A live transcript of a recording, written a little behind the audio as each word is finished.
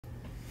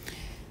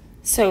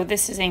So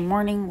this is a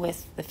morning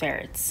with the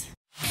ferrets.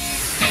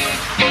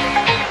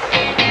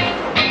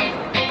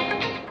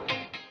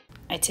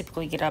 I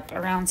typically get up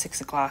around 6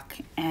 o'clock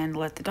and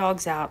let the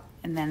dogs out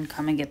and then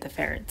come and get the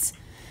ferrets.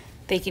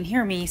 They can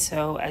hear me,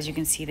 so as you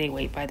can see, they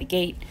wait by the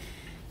gate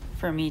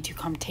for me to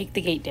come take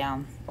the gate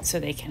down so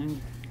they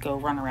can go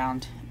run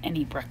around and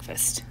eat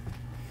breakfast.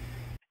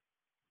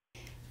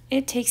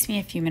 It takes me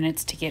a few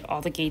minutes to get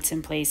all the gates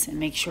in place and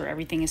make sure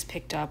everything is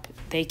picked up.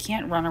 They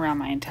can't run around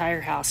my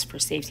entire house for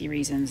safety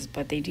reasons,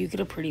 but they do get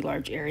a pretty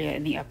large area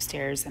in the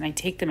upstairs, and I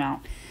take them out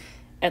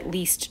at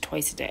least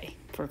twice a day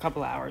for a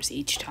couple hours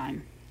each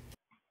time.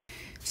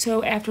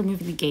 So after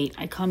moving the gate,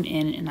 I come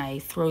in and I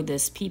throw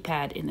this pee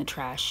pad in the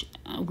trash.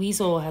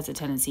 Weasel has a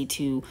tendency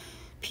to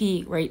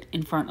pee right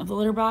in front of the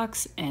litter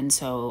box, and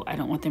so I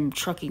don't want them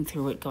trucking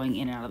through it going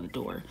in and out of the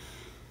door.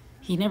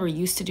 He never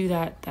used to do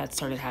that. That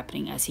started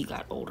happening as he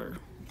got older.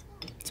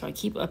 So I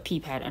keep a pee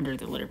pad under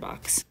the litter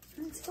box.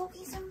 Let's go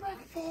get some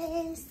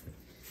breakfast.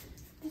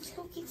 Let's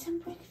go get some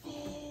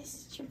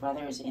breakfast. Your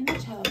brother is in the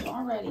tub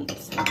already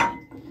this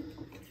morning.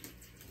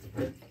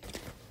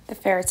 The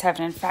ferrets have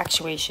an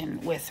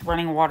infatuation with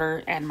running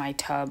water and my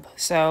tub.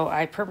 So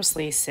I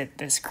purposely sit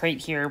this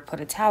crate here,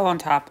 put a towel on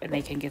top, and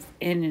they can get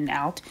in and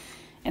out.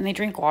 And they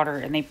drink water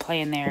and they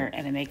play in there,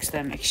 and it makes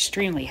them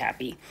extremely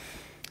happy.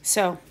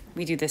 So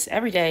we do this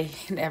every day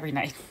and every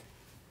night.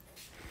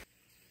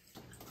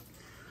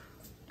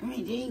 All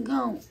right, there you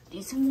go.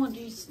 There's some water.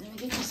 Let me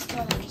get your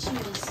Stella and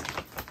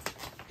Chewies.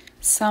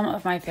 Some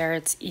of my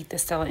ferrets eat the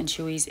Stella and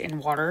Chewies in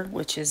water,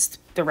 which is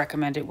the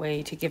recommended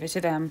way to give it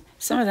to them.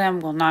 Some of them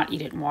will not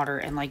eat it in water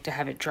and like to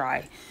have it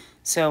dry.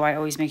 So I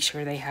always make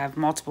sure they have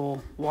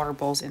multiple water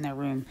bowls in their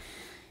room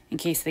in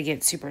case they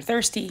get super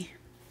thirsty.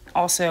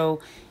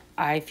 Also,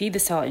 I feed the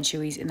Stella and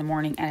Chewies in the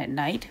morning and at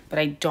night, but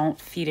I don't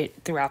feed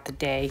it throughout the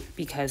day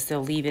because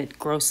they'll leave it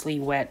grossly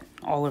wet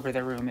all over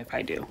their room if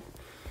I do.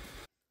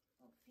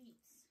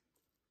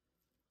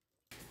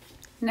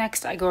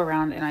 Next, I go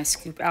around and I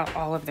scoop out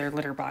all of their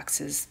litter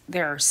boxes.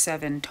 There are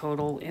 7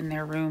 total in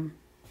their room.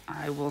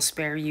 I will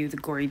spare you the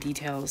gory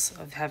details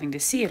of having to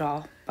see it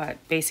all, but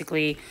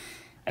basically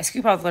I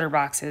scoop out the litter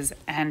boxes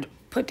and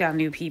put down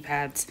new pee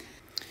pads.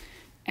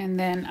 And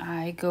then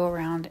I go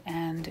around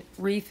and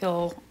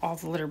refill all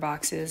the litter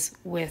boxes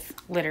with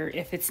litter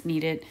if it's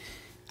needed.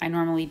 I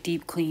normally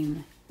deep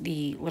clean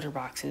the litter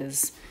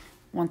boxes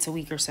once a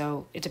week or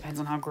so. It depends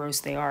on how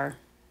gross they are,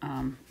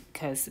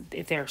 because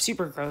if they're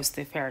super gross,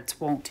 the ferrets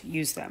won't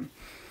use them.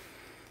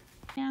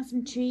 Now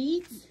some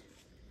treats.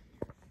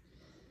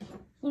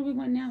 What do we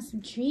want now?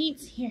 Some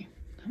treats? Here,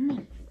 come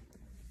on.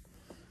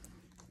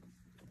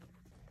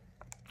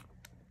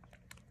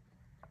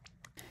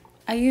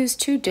 I use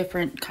 2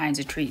 different kinds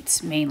of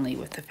treats, mainly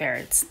with the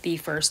ferrets. The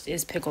first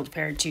is pickled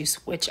ferret juice,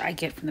 which I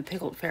get from the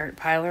Pickled Ferret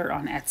Piler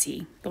on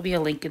Etsy. There'll be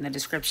a link in the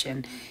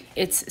description.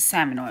 It's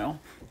salmon oil,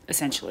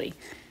 essentially.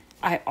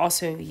 I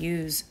also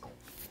use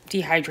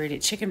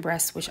dehydrated chicken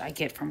breasts, which I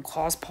get from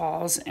Claws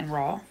Paws and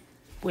Raw,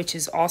 which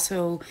is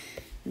also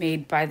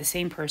made by the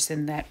same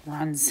person that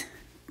runs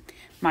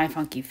My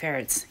Funky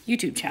Ferrets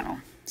YouTube channel,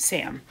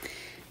 Sam.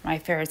 My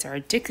ferrets are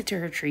addicted to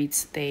her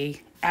treats.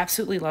 They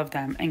absolutely love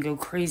them and go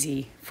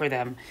crazy for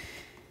them.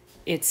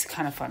 It's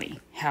kind of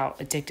funny how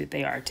addicted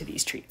they are to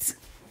these treats.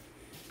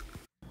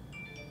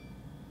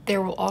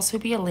 There will also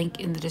be a link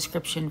in the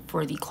description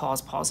for the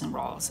Claws, Paws, and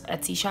Raws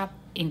Etsy shop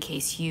in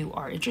case you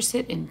are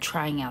interested in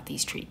trying out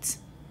these treats.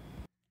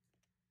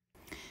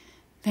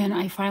 Then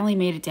I finally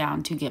made it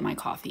down to get my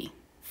coffee.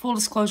 Full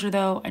disclosure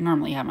though, I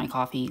normally have my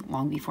coffee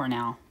long before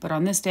now, but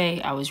on this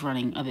day I was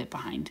running a bit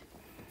behind.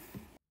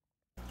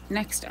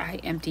 Next, I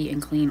empty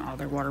and clean all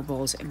their water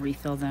bowls and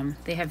refill them.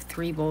 They have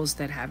 3 bowls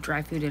that have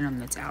dry food in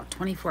them that's out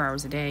 24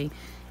 hours a day,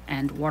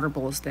 and water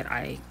bowls that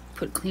I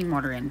put clean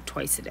water in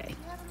twice a day.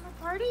 You having a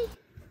party?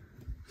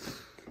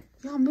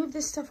 Y'all move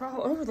this stuff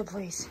all over the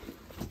place.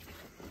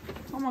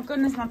 Oh my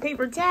goodness, my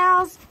paper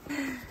towels.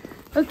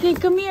 Okay,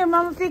 come here,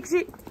 Mama, fix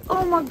it.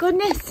 Oh my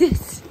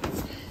goodness.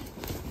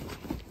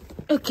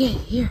 Okay,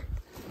 here.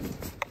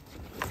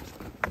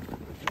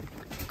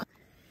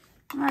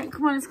 All right,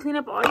 come on, let's clean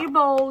up all your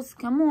bowls.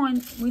 Come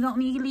on. We don't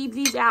need to leave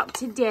these out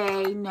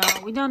today. No,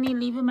 we don't need to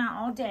leave them out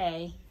all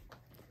day.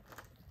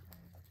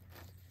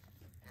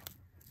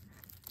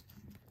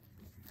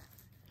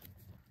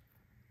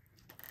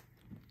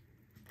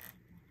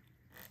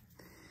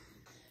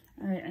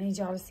 All right, I need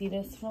y'all to see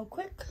this real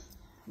quick.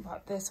 I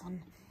bought this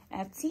on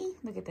Etsy.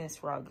 Look at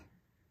this rug.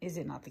 Is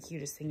it not the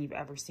cutest thing you've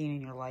ever seen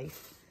in your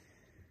life?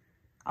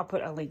 I'll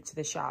put a link to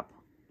the shop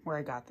where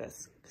I got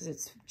this because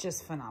it's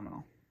just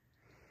phenomenal.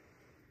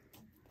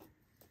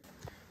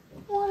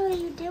 What are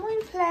you doing,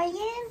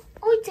 playing?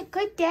 Oh, it's a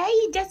good day.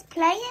 You just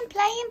playing? You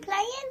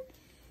playing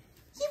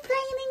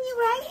in your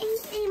right?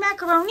 In your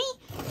macaroni?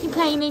 You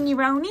playing in your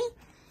roni?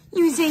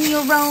 You's in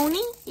your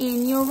roni?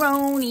 In your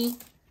roni.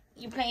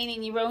 You playing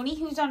in your roni?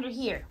 Who's under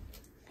here?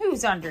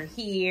 Who's under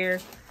here?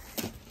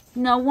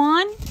 No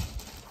one?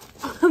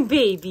 Oh,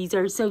 babies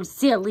are so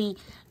silly.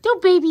 No,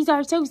 babies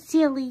are so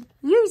silly.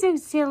 You're so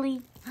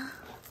silly.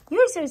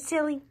 You're so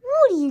silly.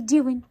 What are you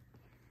doing?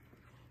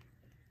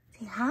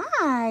 Say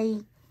hi.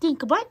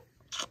 Dinkabutt.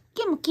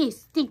 Give him a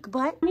kiss, Dinkabutt.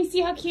 Let me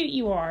see how cute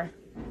you are.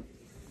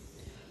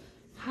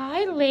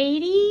 Hi,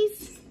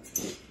 ladies.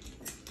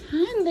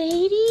 Hi,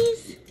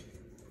 ladies.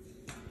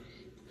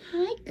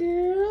 Hi,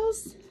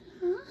 girls.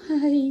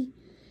 Hi.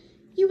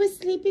 You were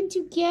sleeping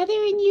together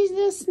in your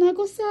little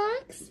snuggle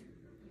socks?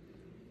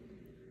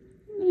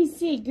 Let me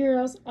see,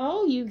 girls.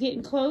 Oh, you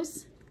getting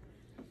close?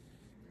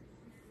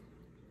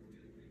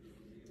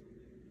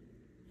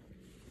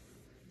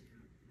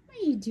 What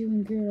are you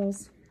doing,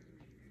 girls?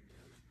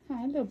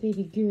 Hi, little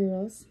baby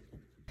girls.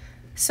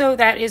 So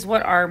that is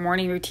what our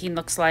morning routine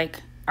looks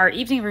like. Our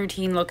evening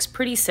routine looks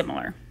pretty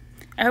similar.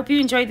 I hope you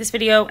enjoyed this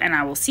video, and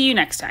I will see you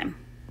next time.